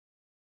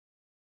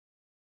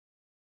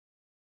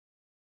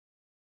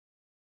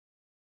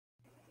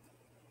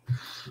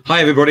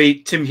Hi, everybody.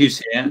 Tim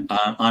Hughes here.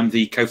 I'm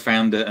the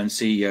co-founder and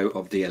CEO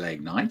of DLA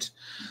Ignite.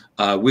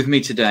 With me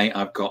today,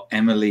 I've got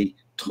Emily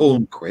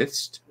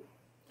Tornqvist.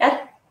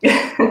 Yeah.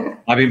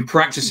 I've been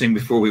practicing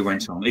before we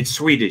went on. It's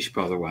Swedish,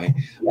 by the way.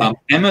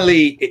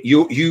 Emily,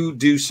 you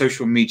do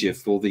social media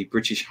for the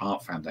British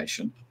Heart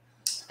Foundation.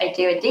 I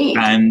do indeed.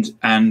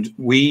 And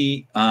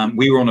we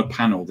were on a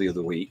panel the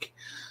other week,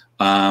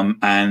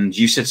 and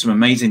you said some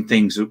amazing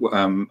things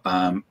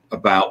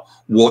about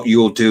what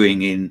you're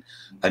doing in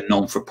a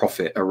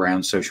non-for-profit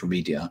around social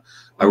media,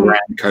 around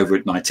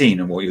COVID-19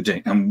 and what you're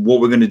doing. And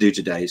what we're going to do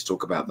today is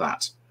talk about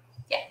that.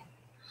 Yeah.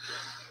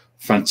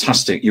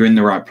 Fantastic. You're in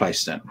the right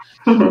place then.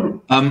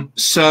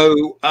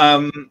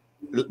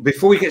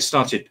 Before we get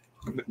started,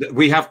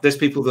 there's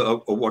people that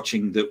are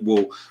watching that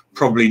will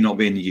probably not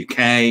be in the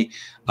UK.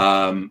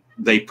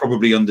 They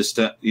probably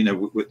understand,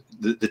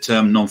 the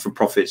term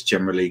non-for-profits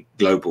generally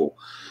global.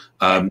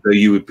 Though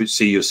you would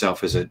see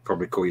yourself as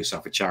probably call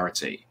yourself a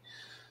charity.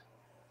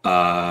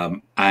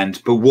 Explain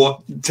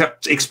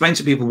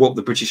to people what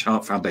the British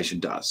Heart Foundation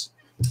does.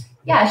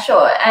 Yeah,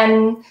 sure.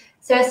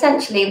 So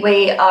essentially,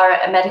 we are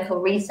a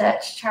medical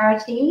research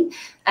charity.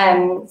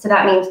 So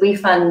that means we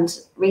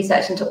fund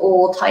research into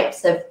all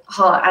types of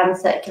heart and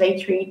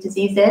circulatory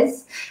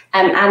diseases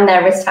and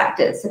their risk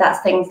factors. So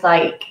that's things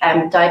like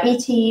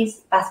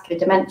diabetes, vascular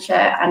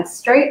dementia, and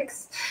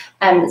strokes.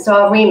 So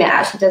our remit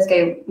actually does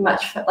go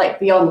much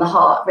beyond the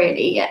heart,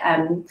 really.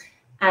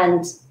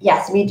 And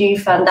yes, we do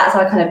fund, that's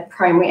our kind of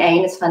primary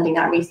aim, is funding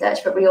that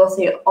research, but we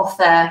also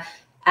offer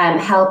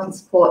help and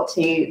support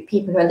to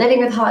people who are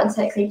living with heart and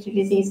circulatory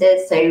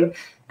diseases. So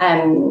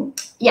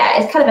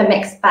it's kind of a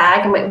mixed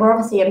bag, and we're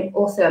obviously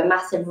also a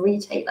massive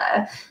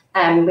retailer.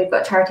 We've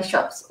got charity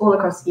shops all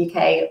across the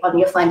UK.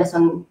 You'll find us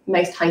on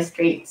most high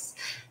streets,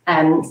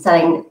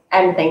 selling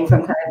anything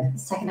from kind of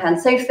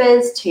secondhand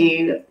sofas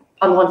to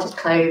unwanted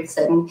clothes,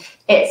 and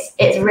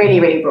it's really,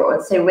 really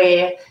broad. So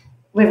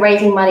we're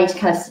raising money to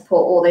kind of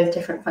support all those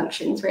different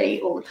functions really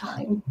all the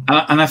time.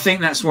 And I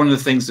think that's one of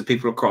the things that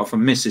people quite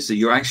often miss, is that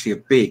you're actually a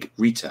big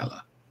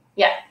retailer.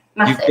 Yeah,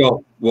 massive.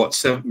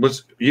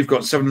 You've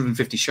got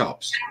 750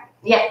 shops.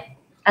 Yeah,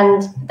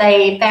 and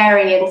they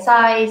vary in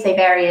size, they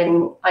vary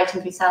in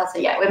items we sell. So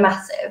yeah, we're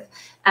massive.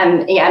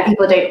 And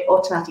people don't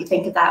automatically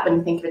think of that when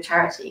you think of a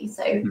charity.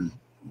 So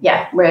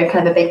yeah, we're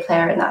kind of a big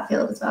player in that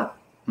field as well.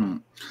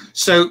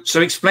 So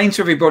explain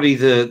to everybody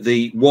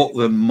what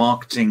the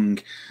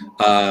marketing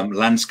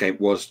landscape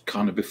was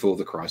kind of before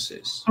the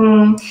crisis.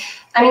 I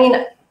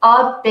mean,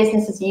 our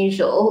business as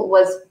usual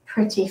was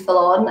pretty full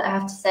on, I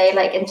have to say.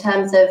 Like, in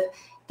terms of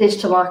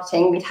digital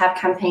marketing, we'd have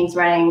campaigns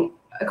running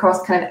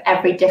across kind of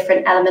every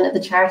different element of the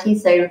charity.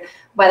 So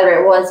whether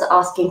it was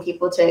asking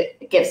people to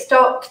give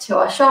stock to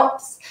our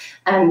shops,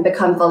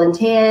 become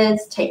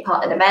volunteers, take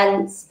part in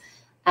events,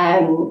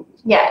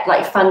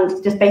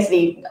 fund, just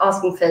basically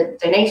asking for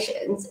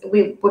donations.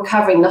 We were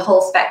covering the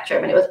whole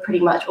spectrum, and it was pretty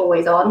much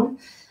always on.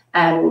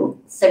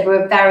 So we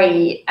were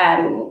very,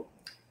 there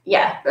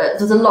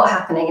was a lot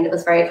happening, and it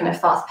was very kind of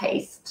fast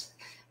paced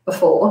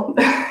before.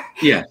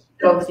 Yeah.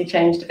 It obviously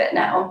changed a bit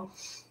now.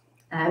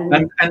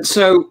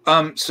 So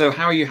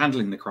how are you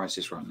handling the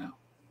crisis right now?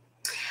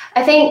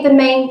 I think the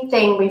main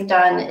thing we've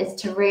done is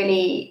to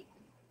really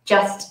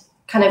just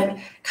kind of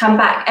come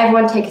back,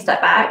 everyone take a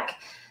step back,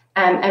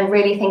 and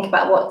really think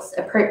about what's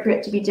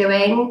appropriate to be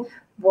doing,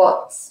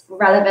 what's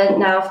relevant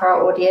now for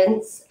our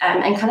audience,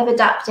 and kind of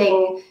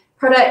adapting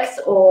products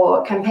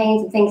or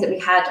campaigns and things that we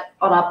had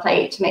on our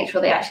plate to make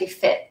sure they actually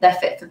they're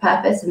fit for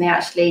purpose, and they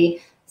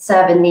actually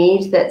serve a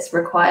need that's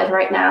required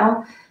right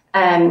now.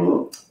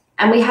 And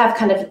we have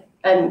kind of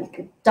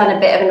done a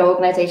bit of an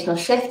organizational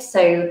shift.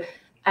 So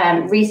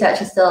research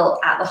is still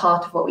at the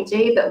heart of what we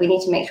do, but we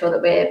need to make sure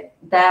that we're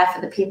there for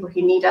the people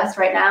who need us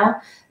right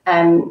now,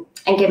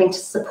 and giving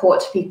support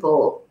to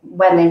people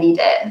when they need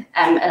it.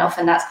 And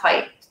often that's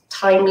quite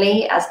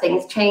timely as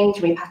things change,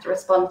 and we've had to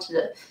respond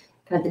to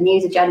kind of the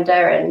news agenda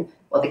and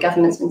what the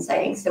government's been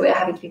saying. So we're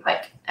having to be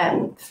quite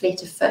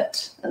fleet of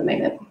foot at the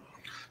moment.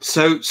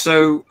 So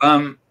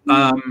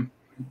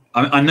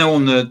I know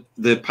on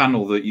the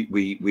panel that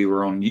we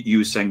were on, you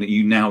were saying that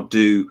you now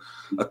do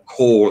a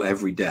call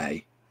every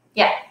day.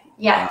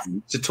 Yeah.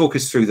 So talk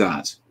us through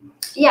that.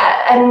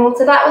 Yeah,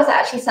 so that was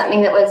actually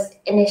something that was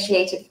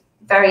initiated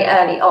very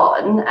early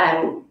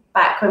on,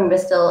 back when we were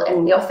still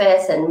in the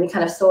office, and we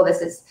kind of saw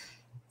this as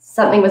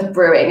something was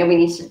brewing, and we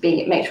needed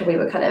to make sure we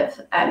were kind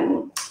of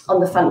on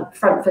the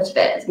front foot of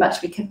it as much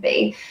as we could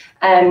be.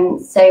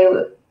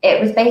 So it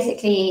was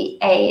basically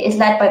it's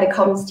led by the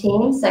comms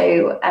team.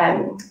 So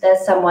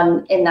there's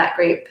someone in that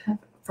group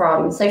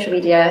from social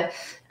media,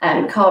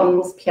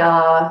 comms,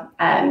 PR,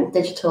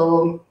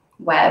 digital,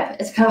 web.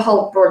 It's kind of a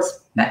whole broad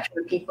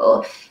spectrum of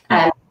people,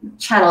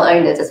 channel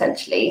owners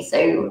essentially.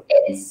 So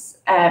it's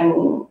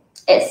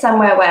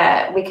somewhere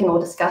where we can all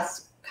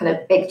discuss kind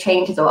of big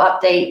changes or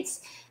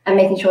updates, and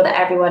making sure that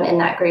everyone in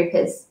that group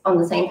is on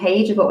the same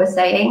page of what we're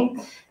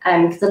saying.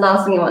 Because the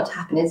last thing we want to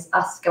happen is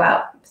us go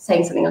out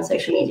saying something on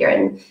social media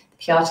and the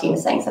PR team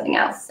is saying something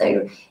else.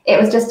 So it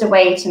was just a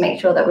way to make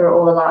sure that we were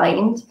all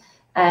aligned.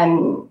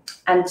 and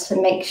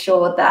to make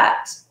sure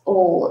that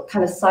all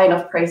kind of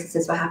sign-off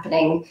processes were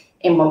happening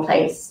in one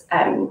place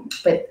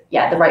with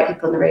the right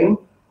people in the room.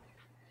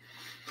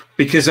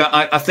 Because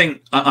I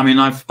think, I mean,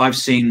 I've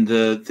seen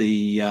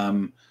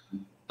the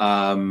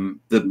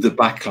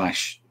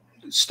backlash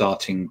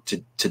starting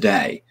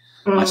today.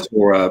 I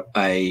saw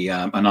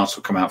an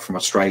article come out from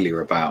Australia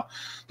about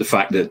the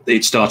fact that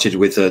it started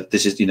with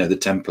this is, the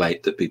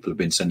template that people have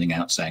been sending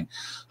out saying,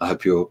 I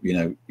hope you're,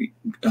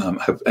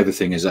 hope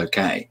everything is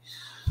okay.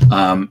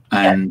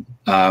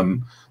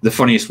 The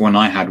funniest one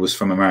I had was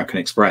from American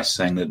Express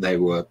saying that they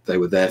were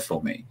there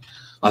for me.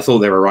 I thought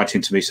they were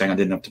writing to me saying I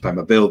didn't have to pay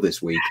my bill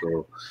this week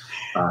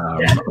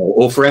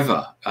or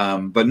forever.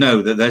 But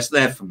no, they're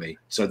there for me.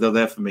 So they're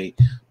there for me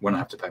when I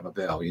have to pay my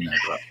bill,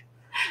 But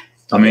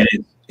I mean,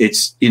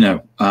 it's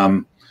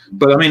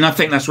but I mean, I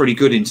think that's really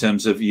good in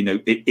terms of,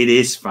 it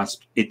is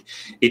fast.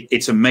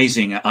 It's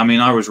amazing. I mean,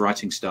 I was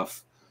writing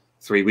stuff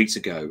 3 weeks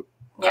ago.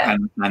 Yeah.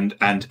 And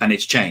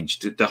it's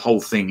changed. The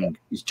whole thing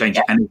is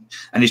changing, and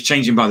it's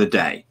changing by the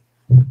day.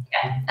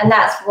 Yeah, and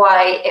that's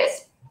why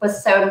it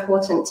was so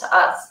important to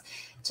us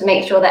to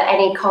make sure that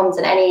any comms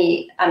and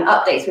any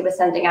updates we were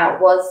sending out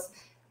was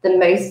the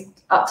most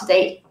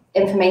up-to-date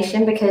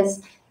information,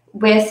 because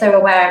we're so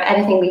aware of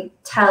anything we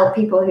tell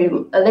people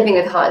who are living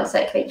with heart and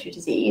circulatory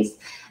disease,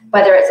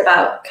 whether it's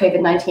about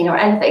COVID-19 or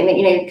anything,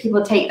 that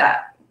people take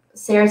that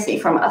seriously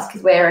from us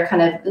because we're a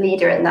kind of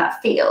leader in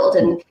that field,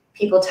 and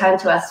people turn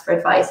to us for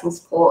advice and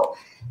support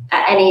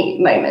at any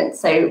moment.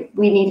 So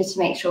we needed to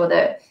make sure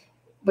that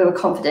we were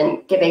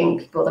confident giving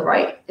people the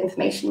right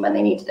information when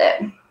they needed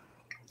it.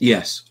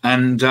 Yes.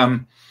 And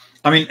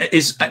I mean,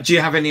 do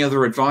you have any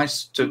other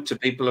advice to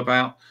people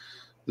about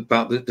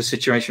the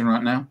situation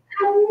right now?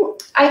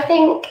 I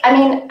think, I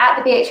mean,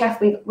 at the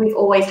BHF, we've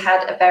always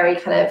had a very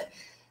kind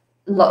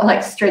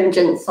of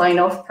stringent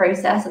sign-off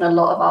process and a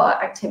lot of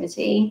our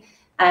activity.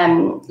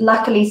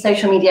 Luckily,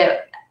 social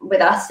media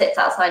with us sits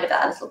outside of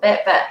that a little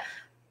bit, but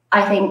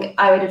I think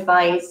I would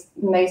advise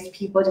most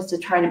people just to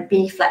try and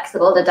be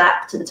flexible and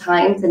adapt to the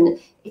times. And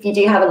if you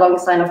do have a long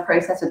sign-off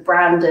process with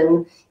brand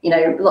and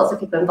lots of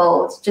people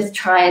involved, just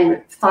try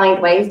and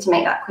find ways to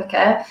make that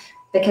quicker,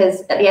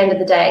 because at the end of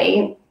the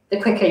day,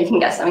 the quicker you can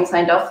get something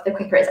signed off, the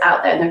quicker it's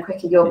out there and the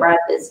quicker your brand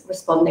is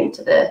responding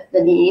to the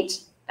need.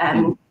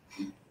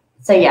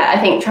 So yeah, I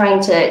think trying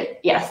to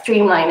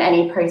streamline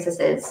any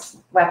processes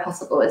where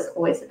possible is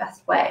always the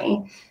best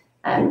way.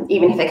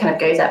 Even if it kind of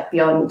goes up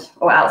beyond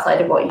or outside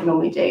of what you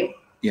normally do.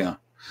 Yeah.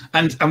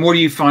 And what are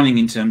you finding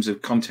in terms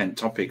of content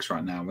topics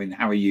right now? I mean,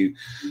 how are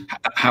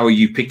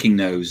you picking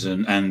those,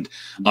 and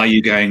are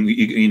you going,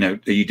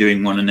 are you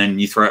doing one and then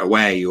you throw it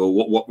away, or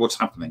what's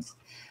happening?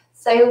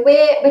 So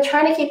we're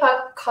trying to keep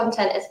our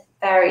content as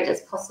varied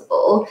as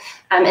possible,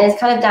 and it's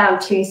kind of down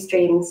two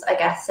streams, I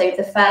guess. So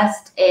the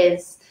first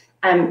is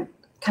kind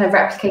of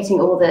replicating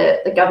all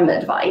the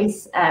government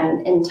advice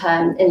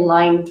in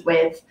line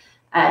with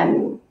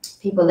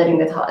people living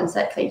with heart and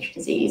circulatory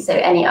disease. So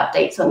any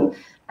updates on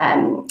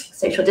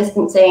social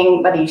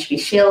distancing, whether you should be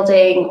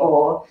shielding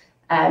or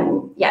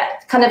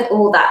kind of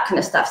all that kind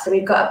of stuff. So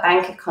we've got a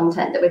bank of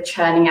content that we're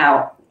churning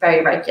out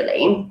very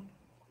regularly.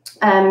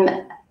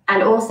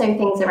 And also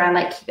things around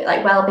keep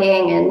it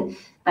well-being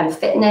and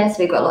fitness.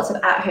 We've got lots of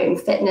at-home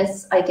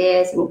fitness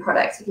ideas and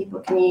products that people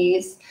can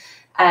use,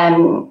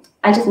 and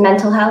just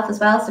mental health as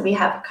well. So we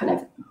have kind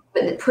of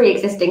with the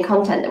pre-existing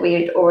content that we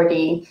would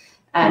already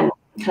kind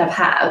of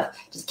have,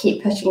 just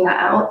keep pushing that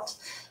out.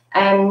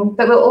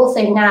 But we're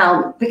also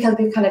now, because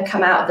we've kind of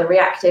come out of the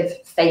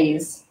reactive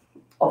phase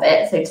of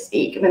it, so to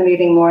speak, and we're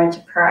moving more into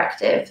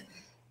proactive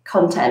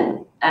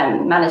content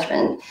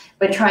management,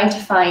 we're trying to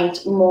find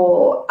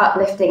more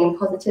uplifting and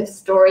positive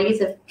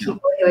stories of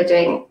people who are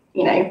doing,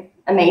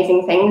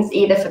 amazing things,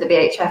 either for the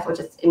BHF or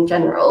just in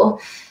general.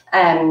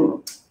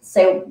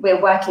 So we're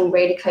working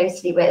really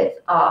closely with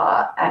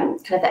our kind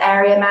of the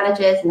area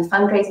managers and the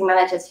fundraising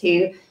managers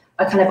who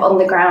are kind of on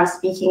the ground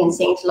speaking and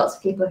seeing to lots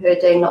of people who are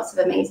doing lots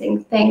of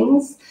amazing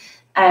things.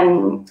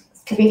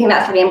 Because we think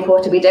that's really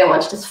important. We don't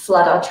want to just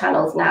flood our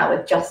channels now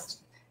with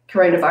just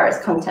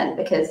coronavirus content,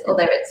 because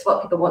although it's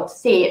what people want to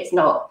see, it's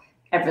not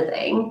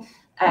everything.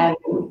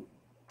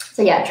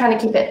 So yeah, trying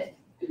to keep it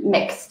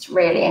mixed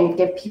really and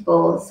give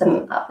people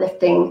some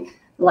uplifting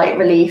light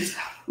relief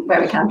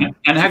where we can.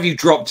 And have you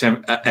dropped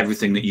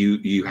everything that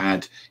you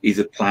had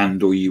either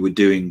planned or you were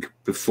doing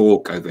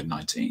before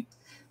COVID-19?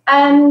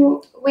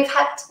 We've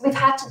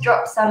had to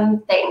drop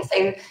some things.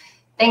 So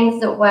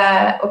things that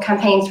were, or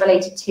campaigns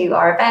related to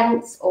our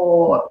events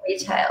or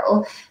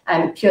retail,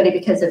 purely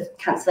because of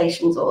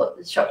cancellations or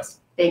the shops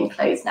being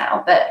closed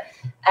now. But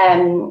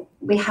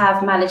we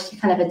have managed to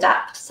kind of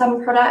adapt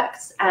some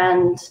products,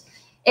 and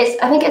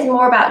I think it's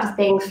more about just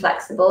being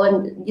flexible,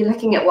 and you're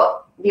looking at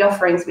what the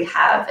offerings we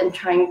have and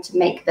trying to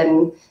make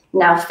them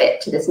now fit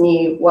to this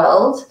new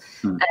world.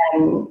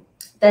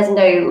 There's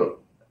no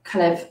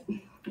kind of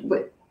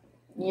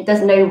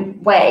there's no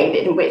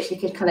way in which you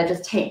could kind of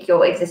just take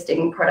your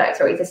existing products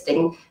or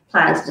existing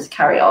plans and just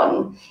carry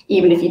on.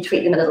 Even if you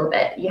tweak them a little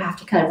bit, you have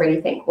to kind of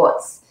really think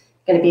what's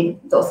going to be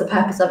what's the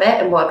purpose of it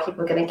and what are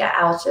people going to get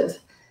out of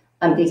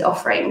these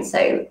offerings.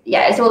 So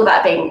yeah, it's all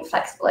about being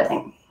flexible, I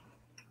think.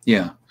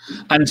 Yeah,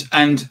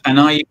 and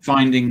are you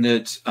finding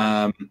that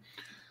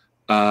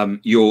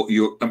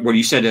you're well,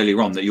 you said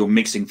earlier on that you're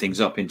mixing things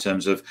up in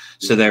terms of,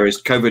 so there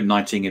is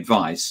COVID-19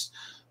 advice,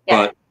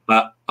 yeah.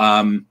 but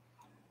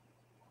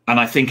and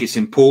I think it's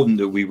important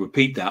that we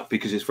repeat that,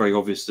 because it's very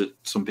obvious that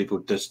some people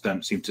just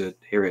don't seem to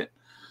hear it.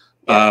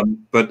 Yeah.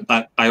 But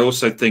I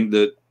also think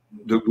that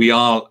we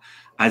are,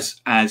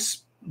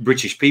 as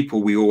British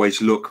people, we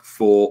always look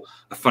for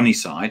a funny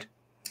side.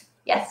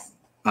 Yes.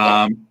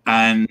 And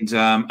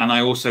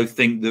I also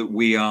think that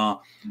we are,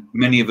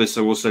 many of us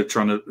are also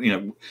trying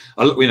to,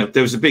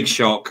 there was a big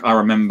shock. I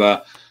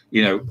remember,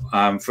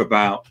 for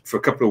a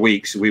couple of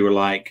weeks, we were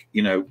like,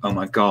 oh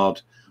my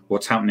God,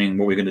 what's happening?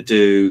 What are we going to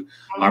do?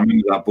 I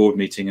remember that board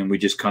meeting, and we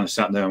just kind of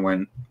sat there and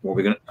went, oh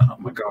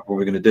my God, what are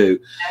we going to do?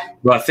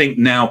 But I think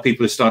now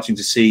people are starting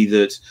to see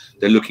that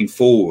they're looking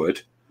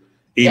forward,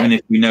 even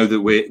if we know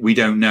that we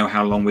don't know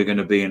how long we're going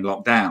to be in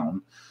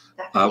lockdown.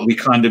 We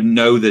kind of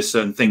know there's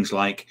certain things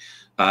like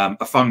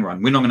a fun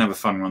run. We're not going to have a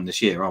fun run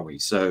this year, are we?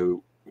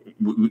 So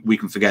we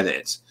can forget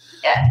it.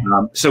 Yeah.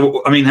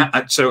 So I mean,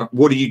 so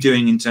what are you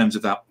doing in terms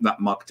of that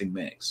marketing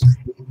mix?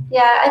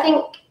 Yeah, I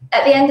think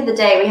at the end of the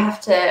day, we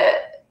have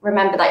to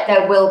remember, like,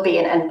 there will be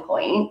an end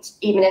point,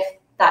 even if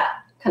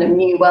that kind of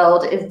new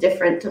world is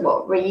different to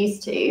what we're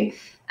used to.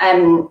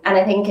 And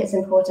I think it's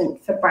important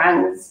for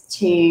brands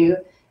to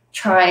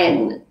try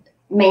and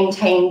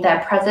maintain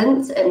their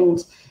presence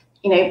and,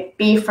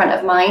 be front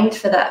of mind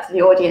for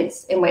the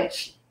audience in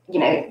which,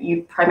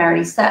 you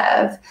primarily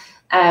serve.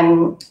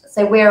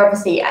 So we're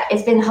obviously,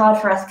 it's been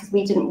hard for us because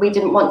we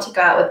didn't want to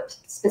go out with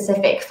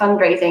specific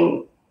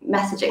fundraising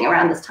messaging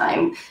around this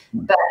time.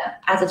 But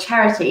as a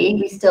charity,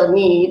 we still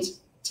need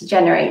to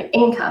generate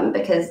income,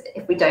 because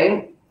if we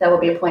don't, there will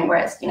be a point where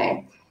it's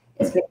really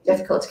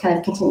difficult to kind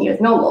of continue as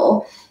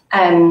normal.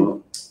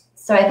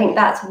 So I think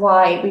that's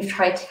why we've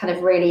tried to kind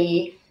of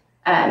really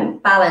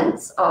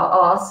balance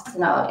our asks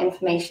and our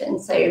information.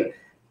 So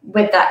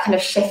with that kind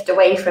of shift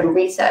away from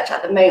research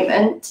at the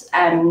moment,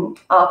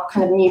 our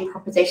kind of new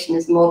proposition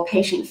is more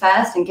patient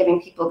first and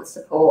giving people the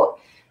support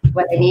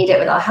when they need it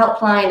with our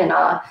helpline,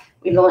 and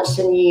we launched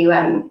a new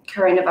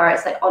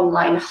coronavirus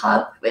online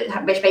hub,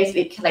 which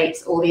basically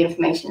collates all the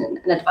information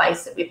and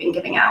advice that we've been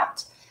giving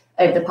out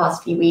over the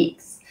past few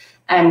weeks.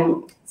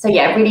 So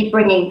yeah, really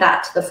bringing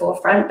that to the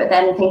forefront, but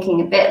then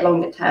thinking a bit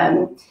longer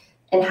term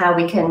in how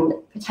we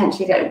can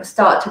potentially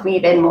start to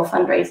weave in more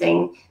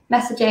fundraising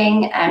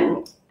messaging,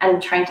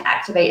 and trying to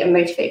activate and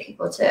motivate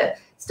people to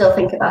still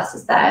think of us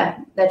as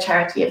their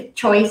charity of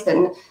choice,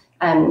 and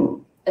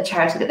a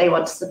charity that they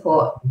want to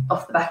support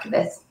off the back of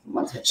this.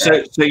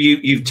 So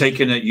you've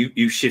taken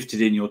you've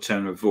shifted in your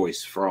tone of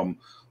voice from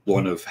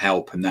one of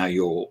help, and now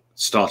you're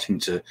starting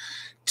to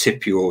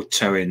tip your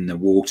toe in the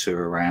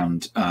water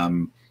around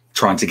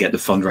trying to get the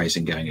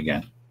fundraising going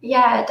again.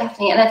 Yeah,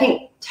 definitely. And I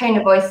think tone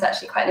of voice is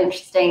actually quite an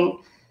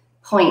interesting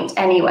point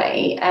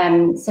anyway.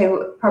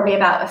 So probably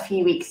about a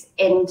few weeks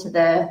into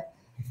the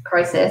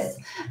crisis,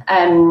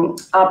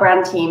 our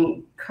brand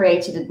team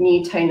created a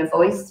new tone of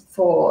voice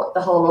for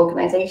the whole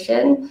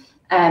organization.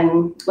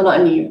 Well, not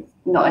a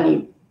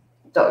new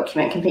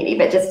document completely,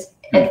 but just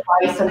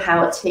advice on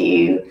how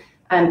to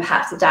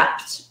perhaps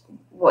adapt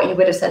what you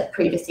would have said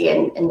previously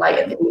in light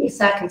of the new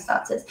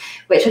circumstances,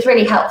 which was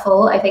really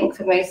helpful, I think,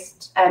 for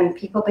most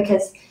people,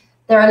 because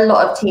there are a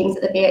lot of teams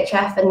at the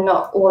VHF and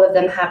not all of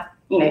them have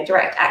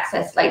direct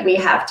access like we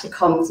have to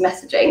comms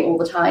messaging all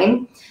the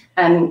time.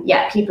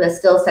 Yet people are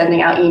still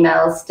sending out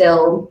emails,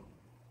 still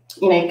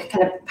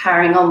kind of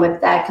powering on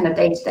with their kind of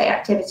day-to-day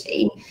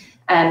activity.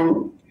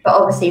 But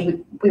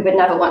obviously we would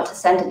never want to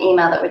send an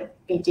email that would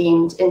be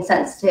deemed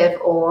insensitive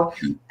or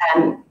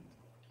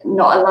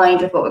not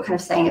aligned with what we're kind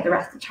of saying at the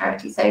rest of the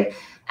charity. So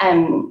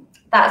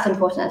that's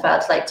important as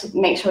well, to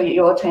make sure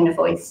your tone of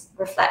voice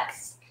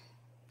reflects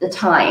the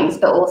times,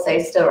 but also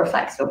still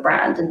reflects your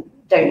brand and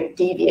don't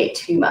deviate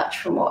too much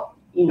from what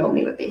you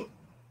normally would be.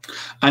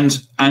 And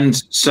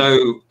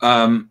so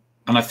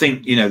and I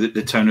think that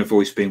the tone of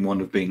voice being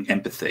one of being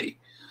empathy.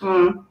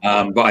 But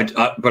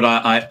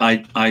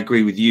I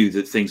agree with you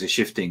that things are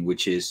shifting,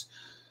 which is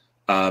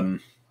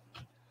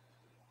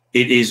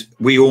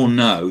we all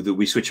know that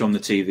we switch on the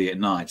TV at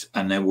night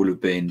and there will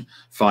have been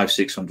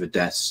 500-600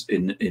 deaths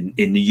in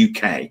the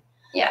UK.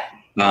 Yeah.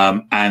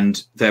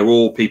 And they're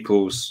all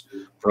people's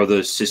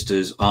brothers,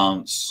 sisters,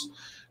 aunts,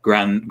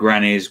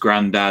 grannies,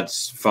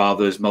 granddads,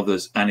 fathers,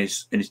 mothers, and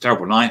it's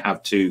terrible. And I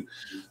have two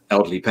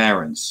elderly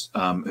parents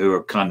who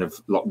are kind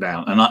of locked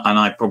down, and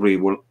I probably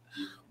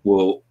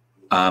will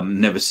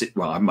never see.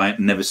 Well, I might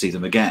never see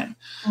them again.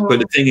 But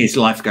the thing is,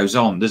 life goes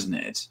on, doesn't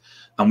it?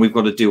 And we've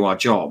got to do our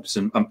jobs,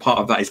 and part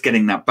of that is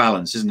getting that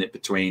balance, isn't it,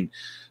 between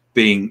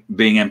being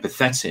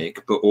empathetic,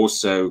 but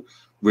also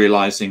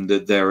realizing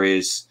that there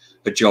is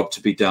a job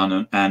to be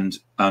done, and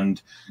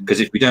because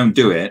if we don't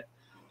do it,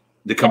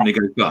 the company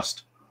goes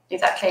bust.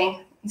 Exactly.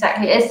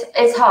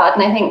 It's hard,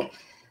 and I think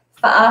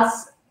for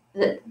us,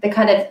 the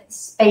kind of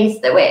space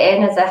that we're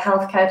in as a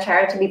healthcare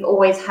charity, we've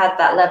always had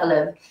that level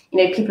of,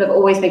 people have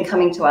always been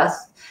coming to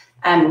us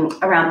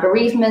around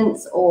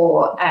bereavements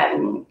or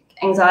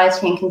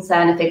anxiety and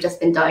concern if they've just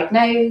been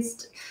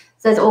diagnosed.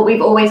 So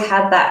we've always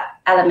had that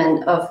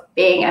element of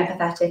being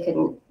empathetic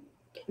and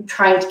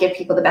trying to give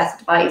people the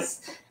best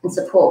advice and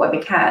support where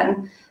we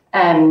can.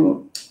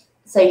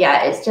 So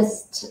yeah,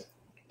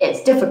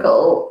 it's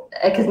difficult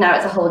because now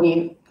it's a whole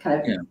new kind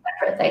of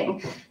separate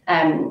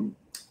thing.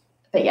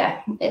 But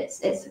yeah, it's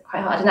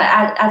quite hard. And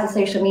as a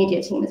social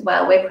media team as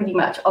well, we're pretty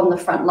much on the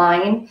front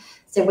line.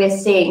 So we're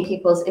seeing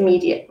people's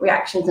immediate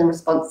reactions and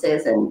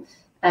responses and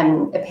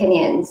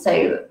opinions.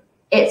 So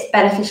it's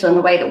beneficial in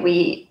the way that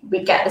we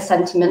get the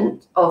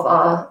sentiment of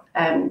our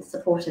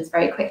supporters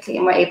very quickly,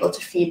 and we're able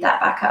to feed that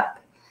back up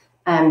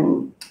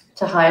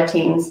to higher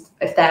teams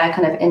if they're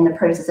kind of in the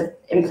process of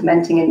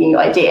implementing a new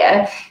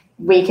idea.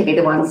 We could be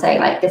the ones saying,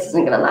 like, this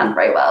isn't going to land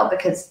very well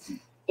because,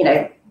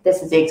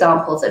 this is the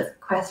examples of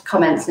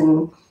comments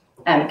and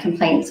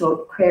complaints or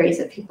queries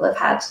that people have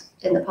had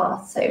in the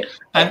past. So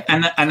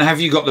and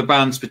have you got the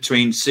balance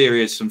between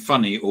serious and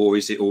funny, or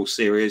is it all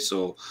serious,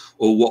 or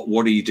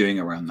what are you doing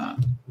around that?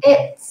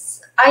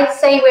 I'd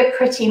say we're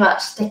pretty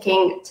much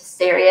sticking to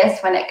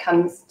serious when it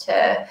comes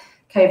to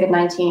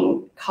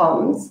COVID-19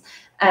 comms.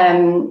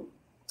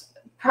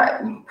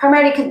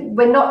 Primarily because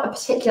we're not a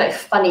particularly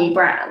funny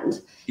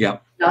brand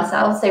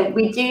ourselves, so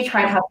we do try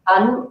and have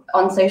fun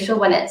on social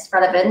when it's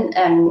relevant,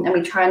 and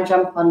we try and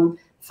jump on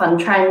fun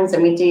trends,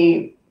 and we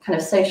do kind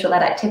of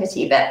social-led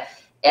activity. But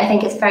I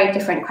think it's a very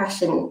different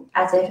question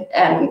as if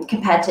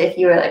compared to if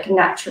you were like a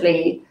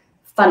naturally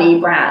funny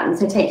brand.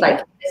 So take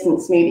like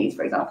Instant Smoothies,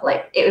 for example.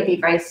 Like, it would be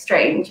very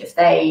strange if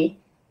they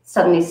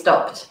suddenly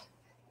stopped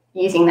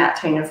using that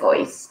tone of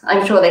voice.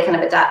 I'm sure they kind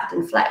of adapt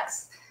and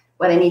flex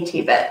where they need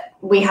to, but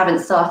we haven't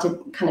started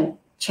kind of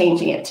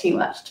changing it too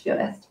much, to be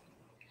honest.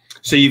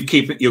 So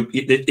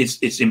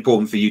it's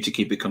important for you to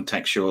keep it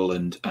contextual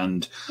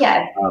and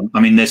yeah. I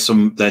mean, there's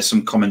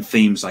some common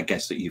themes, I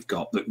guess, that you've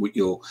got that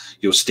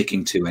you're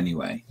sticking to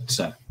anyway.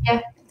 So yeah,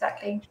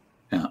 exactly.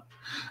 Yeah.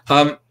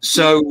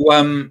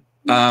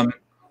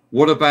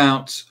 What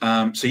about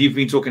so you've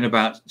been talking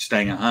about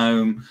staying at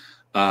home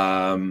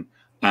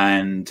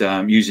and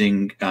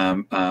using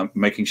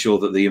making sure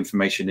that the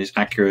information is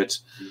accurate.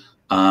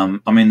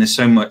 I mean, there's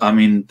so much. I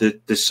mean,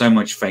 there's so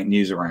much fake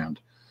news around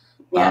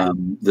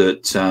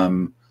that.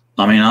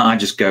 I mean, I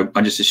just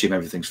assume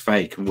everything's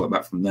fake and work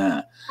back from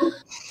there.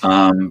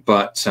 I mean,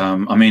 there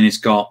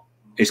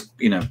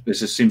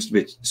seems to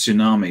be a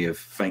tsunami of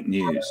fake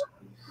news.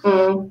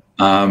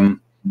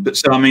 But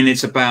so, I mean,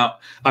 it's about,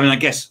 I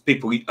guess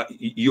people,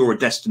 you're a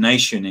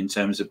destination in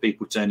terms of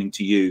people turning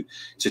to you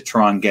to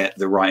try and get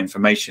the right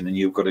information, and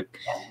you've got to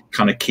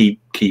kind of keep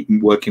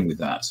working with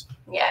that.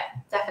 Yeah,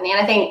 definitely.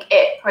 And I think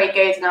it probably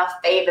goes in our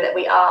favor that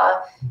we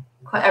are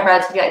quite a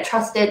relatively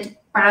trusted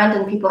brand,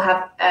 and people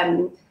have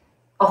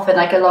often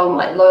a long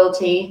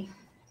loyalty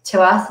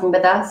to us and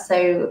with us.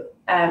 So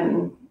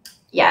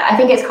yeah, I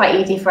think it's quite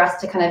easy for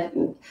us to kind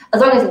of,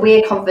 as long as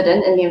we're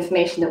confident in the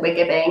information that we're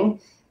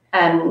giving,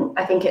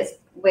 I think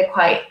we're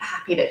quite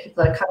happy that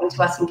people are coming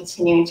to us and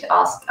continuing to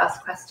ask us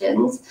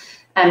questions.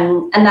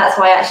 And that's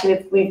why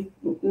actually we've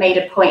made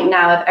a point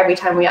now of every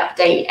time we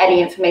update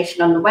any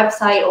information on the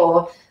website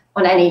or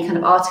on any kind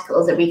of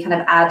articles, that we kind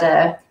of add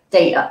a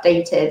date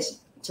updated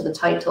to the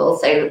title,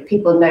 so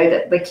people know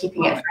that we're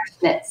keeping it fresh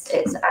and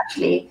it's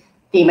actually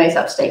the most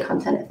up-to-date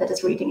content if they're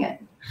just reading it.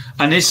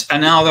 And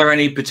are there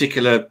any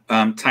particular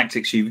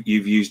tactics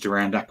you've used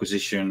around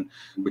acquisition,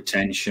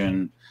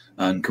 retention,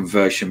 and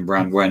conversion,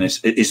 brand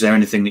awareness? Is there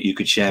anything that you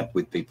could share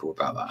with people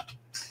about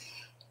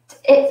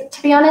that?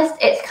 To be honest,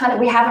 it's kind of,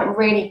 we haven't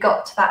really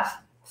got to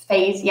that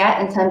phase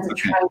yet in terms of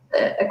trying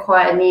to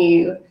acquire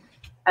new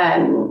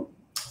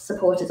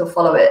supporters or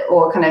followers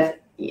or kind of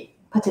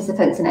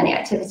participants in any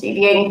activity.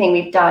 The only thing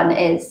we've done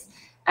is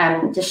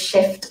just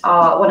shift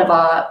one of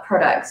our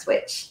products,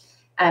 which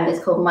is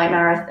called My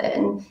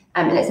Marathon,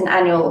 and it's an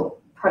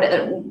annual product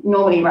that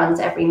normally runs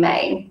every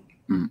May.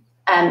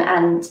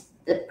 And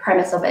the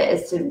premise of it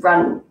is to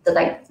run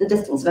the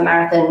distance of a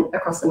marathon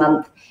across the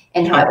month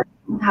in however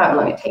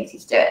long it takes you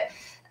to do it.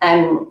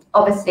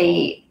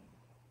 Obviously,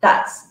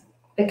 that's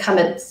become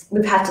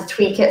we've had to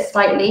tweak it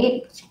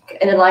slightly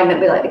in alignment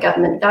with the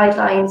government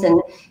guidelines,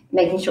 and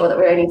making sure that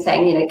we're only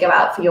saying, go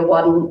out for your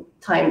one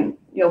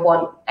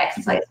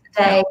exercise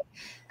a day.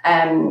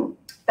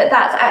 But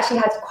that's actually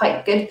had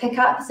quite good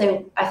pickup.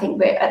 So I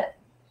think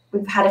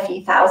we've had a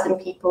few thousand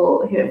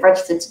people who have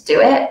registered to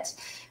do it,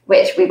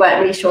 which we weren't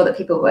really sure that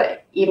people were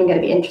even going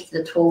to be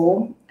interested at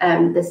all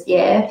this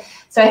year.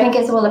 So I think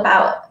it's all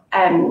about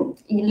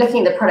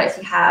looking at the products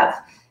you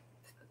have,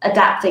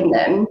 adapting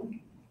them,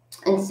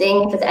 and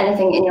seeing if there's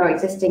anything in your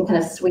existing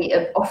kind of suite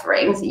of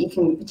offerings that you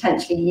can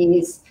potentially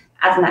use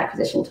as an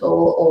acquisition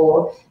tool,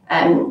 or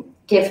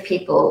give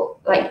people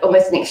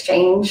almost an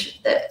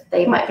exchange that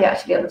they might be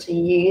actually able to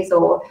use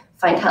or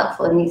find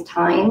helpful in these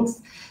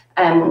times.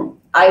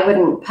 I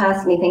wouldn't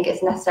personally think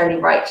it's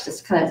necessarily right to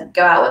just kind of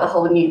go out with a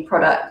whole new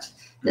product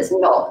that's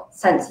not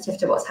sensitive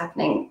to what's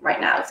happening right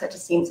now. So it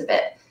just seems a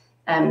bit,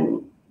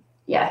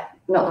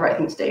 not the right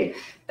thing to do.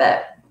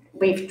 But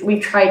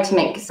we've tried to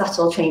make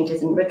subtle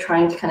changes, and we're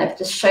trying to kind of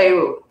just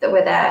show that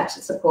we're there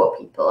to support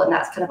people, and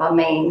that's kind of our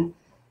main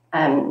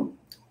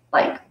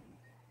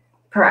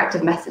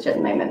proactive message at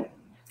the moment.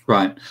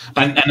 Right,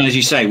 and as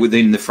you say,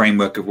 within the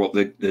framework of what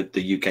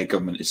the UK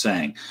government is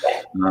saying,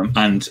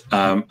 and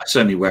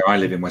certainly where I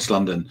live in West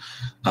London,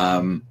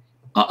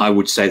 I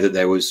would say that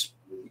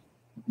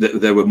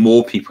there were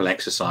more people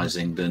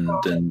exercising than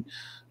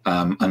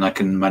and I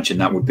can imagine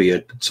that would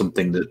be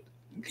something that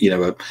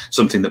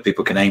something that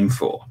people can aim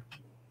for.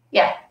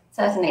 Yeah,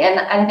 certainly, and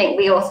I think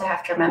we also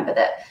have to remember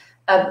that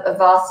a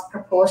vast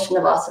proportion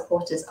of our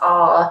supporters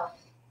are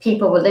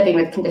people living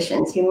with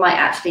conditions who might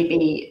actually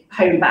be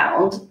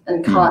homebound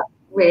and can't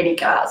really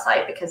go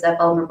outside because they're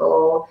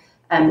vulnerable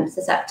or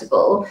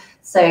susceptible.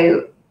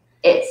 So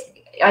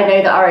I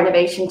know that our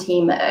innovation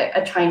team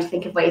are trying to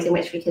think of ways in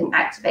which we can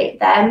activate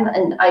them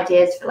and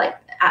ideas for at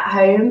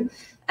home.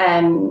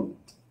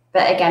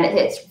 But again,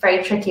 it's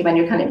very tricky when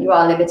you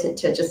are limited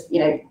to just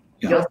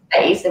your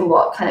space and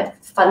what kind of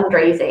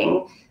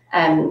fundraising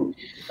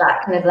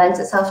that kind of lends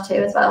itself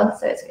to as well.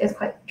 So it's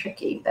quite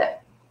tricky. But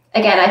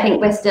again, I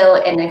think we're still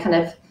in a kind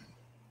of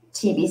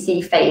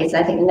TBC phase.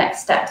 And I think the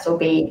next steps will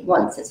be,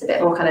 once it's a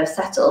bit more kind of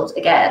settled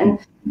again,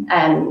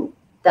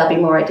 there'll be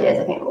more ideas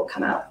I think that will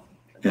come out.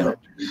 Yeah.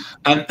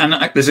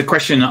 And there's a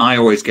question I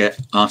always get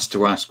asked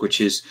to ask, which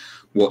is,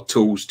 what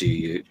tools do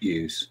you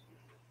use?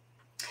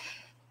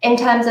 In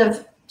terms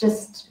of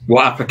just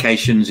what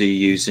applications are you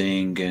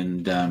using,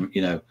 and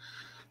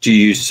do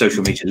you use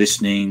social media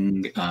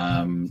listening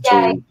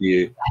tools?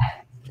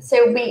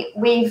 So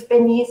we've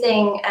been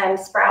using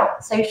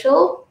Sprout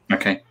Social.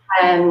 Okay.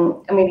 And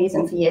we've used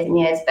them for years and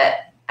years,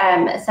 but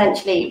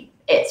essentially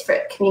it's for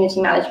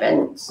community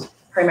management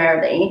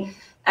primarily,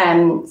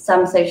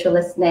 some social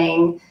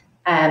listening,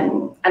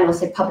 and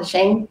also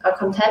publishing our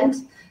content.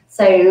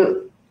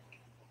 So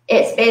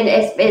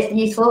it's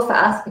useful for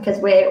us because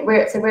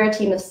we're a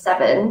team of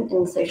 7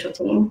 in the social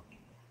team,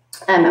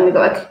 and we've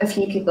got a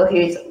few people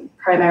whose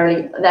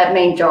primarily their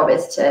main job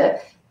is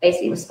to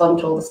basically respond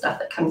to all the stuff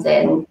that comes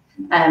in,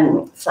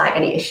 flag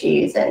any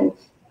issues, and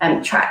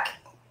track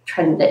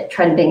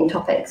trending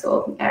topics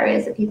or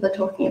areas that people are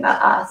talking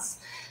about us.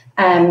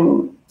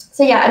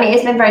 So yeah, I mean,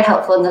 it's been very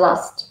helpful in the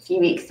last few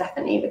weeks,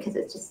 definitely, because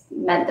it's just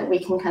meant that we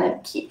can kind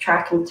of keep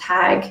track and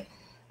tag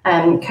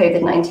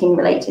COVID-19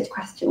 related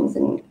questions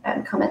and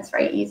comments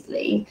very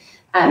easily.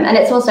 And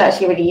it's also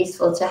actually really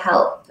useful to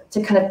help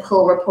to kind of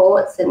pull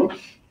reports and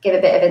give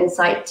a bit of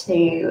insight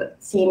to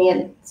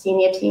senior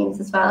teams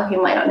as well,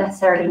 who might not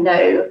necessarily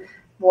know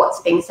what's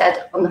being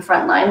said on the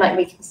front line, like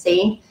we can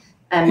see.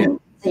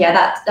 So yeah,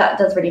 that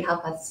does really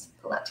help us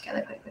pull that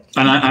together quite quickly.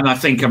 And I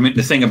think, I mean,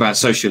 the thing about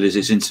social is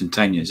it's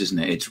instantaneous, isn't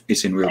it?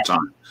 It's in real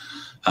time.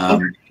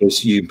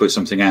 Because you put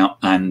something out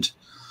and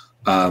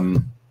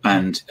the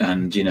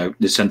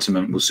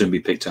sentiment will soon be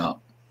picked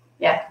up.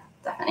 Yeah,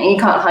 definitely. You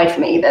can't hide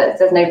from it either.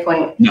 There's no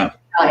point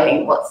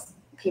denying what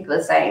people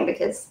are saying,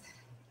 because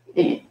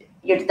they're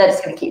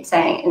just going to keep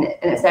saying it,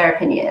 and it's their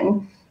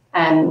opinion.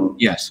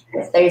 Yes,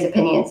 it's those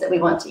opinions that we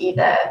want to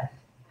either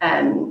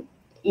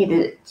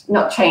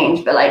not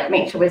change, but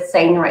make sure we're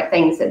saying the right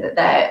things so that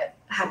they're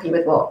happy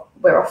with what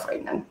we're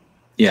offering them.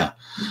 Yeah,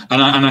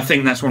 and I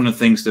think that's one of the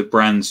things that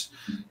brands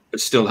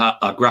still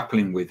are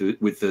grappling with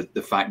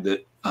the fact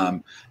that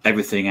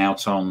everything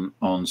out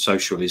on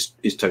social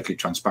is totally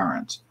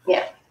transparent.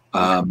 Yeah.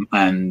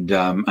 And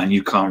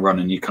you can't run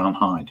and you can't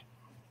hide.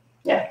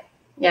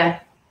 Yeah.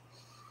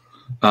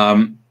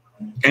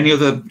 Any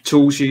other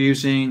tools you're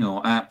using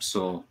or apps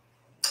or?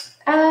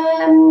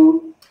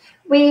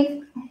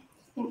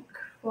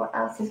 What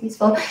else is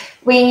useful?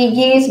 We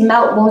use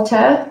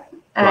Meltwater,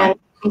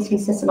 used to be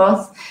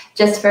Sysomos,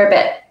 just for a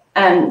bit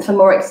for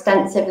more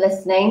extensive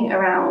listening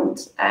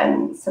around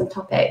some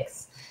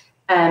topics,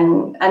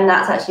 and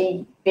that's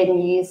actually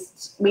been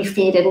used. We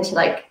feed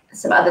into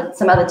some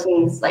other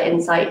teams like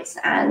insights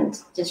and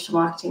digital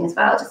marketing as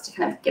well, just to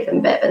kind of give them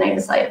a bit of an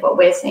oversight of what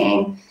we're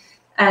seeing.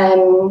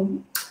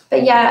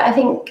 But yeah, I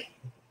think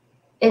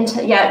those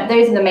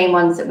are the main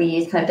ones that we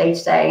use kind of day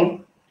to day.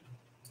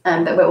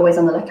 But we're always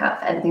on the lookout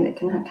for anything that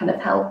can kind of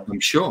help. I'm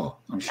sure.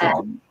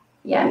 And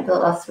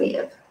build our suite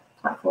of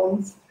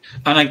platforms.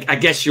 And I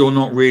guess you're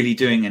not really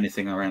doing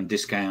anything around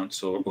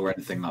discounts or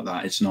anything like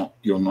that.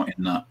 You're not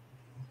in that.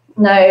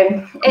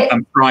 No.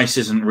 And price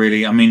isn't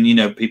really. I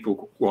mean,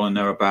 people want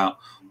to know about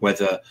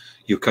whether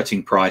you're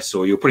cutting price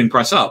or you're putting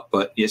price up,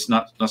 but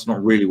that's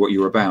not really what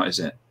you're about, is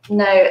it?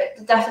 No,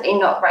 definitely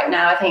not right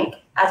now. I think,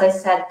 as I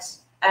said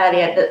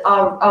earlier, that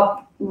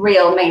our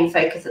real main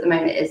focus at the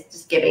moment is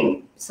just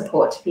giving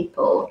support to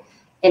people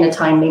in a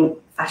timely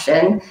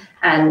fashion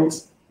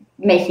and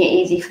making it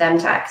easy for them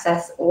to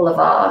access all of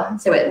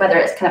whether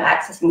it's kind of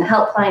accessing the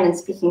helpline and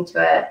speaking to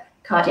a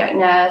cardiac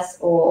nurse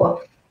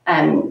or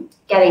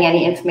getting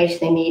any information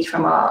they need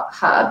from our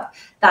hub.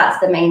 That's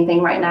the main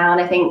thing right now.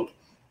 And I think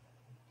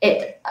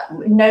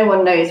no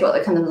one knows what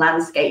the kind of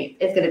landscape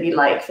is going to be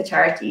like for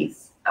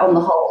charities on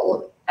the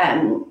whole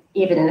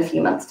even in a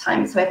few months'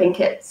 time. So I think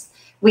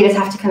we just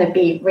have to kind of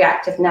be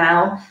reactive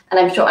now. And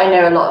I'm sure, I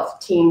know a lot of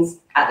teams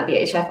at the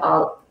BHF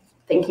are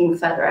thinking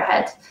further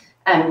ahead,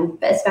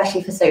 but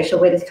especially for social,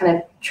 we're just kind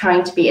of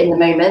trying to be in the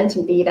moment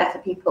and be there for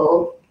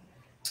people.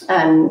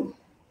 And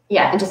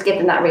just give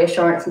them that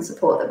reassurance and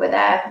support that we're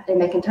there, and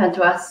they can turn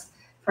to us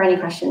for any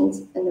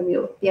questions, and then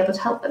we'll be able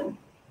to help them.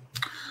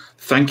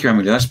 Thank you,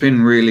 Emily. That's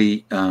been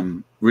really,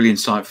 really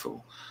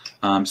insightful,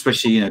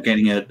 especially,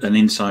 getting an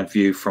inside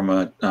view from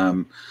a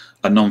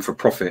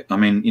non-for-profit. I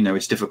mean,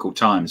 it's difficult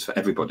times for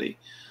everybody.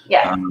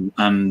 Yeah.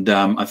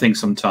 I think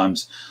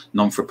sometimes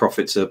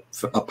non-for-profits are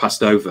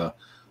passed over,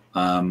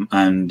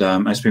 and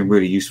it's been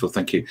really useful.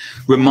 Thank you.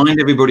 Remind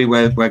everybody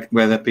where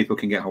the people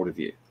can get hold of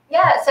you.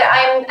 Yeah, so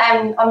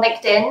I'm on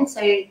LinkedIn,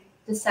 so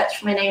just search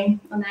for my name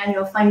on there and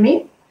you'll find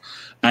me.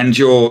 And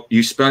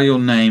you spell your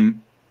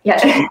name?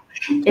 Yeah,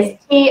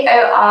 it's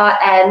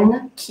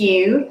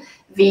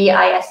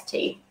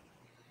Tornqvist.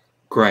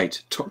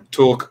 Great.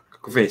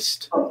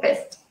 Tornqvist.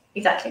 Tornqvist,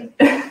 exactly.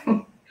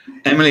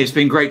 Emily, it's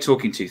been great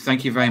talking to you.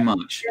 Thank you very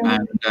much.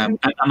 And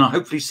I'll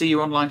hopefully see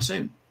you online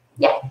soon.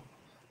 Yeah.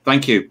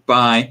 Thank you.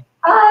 Bye.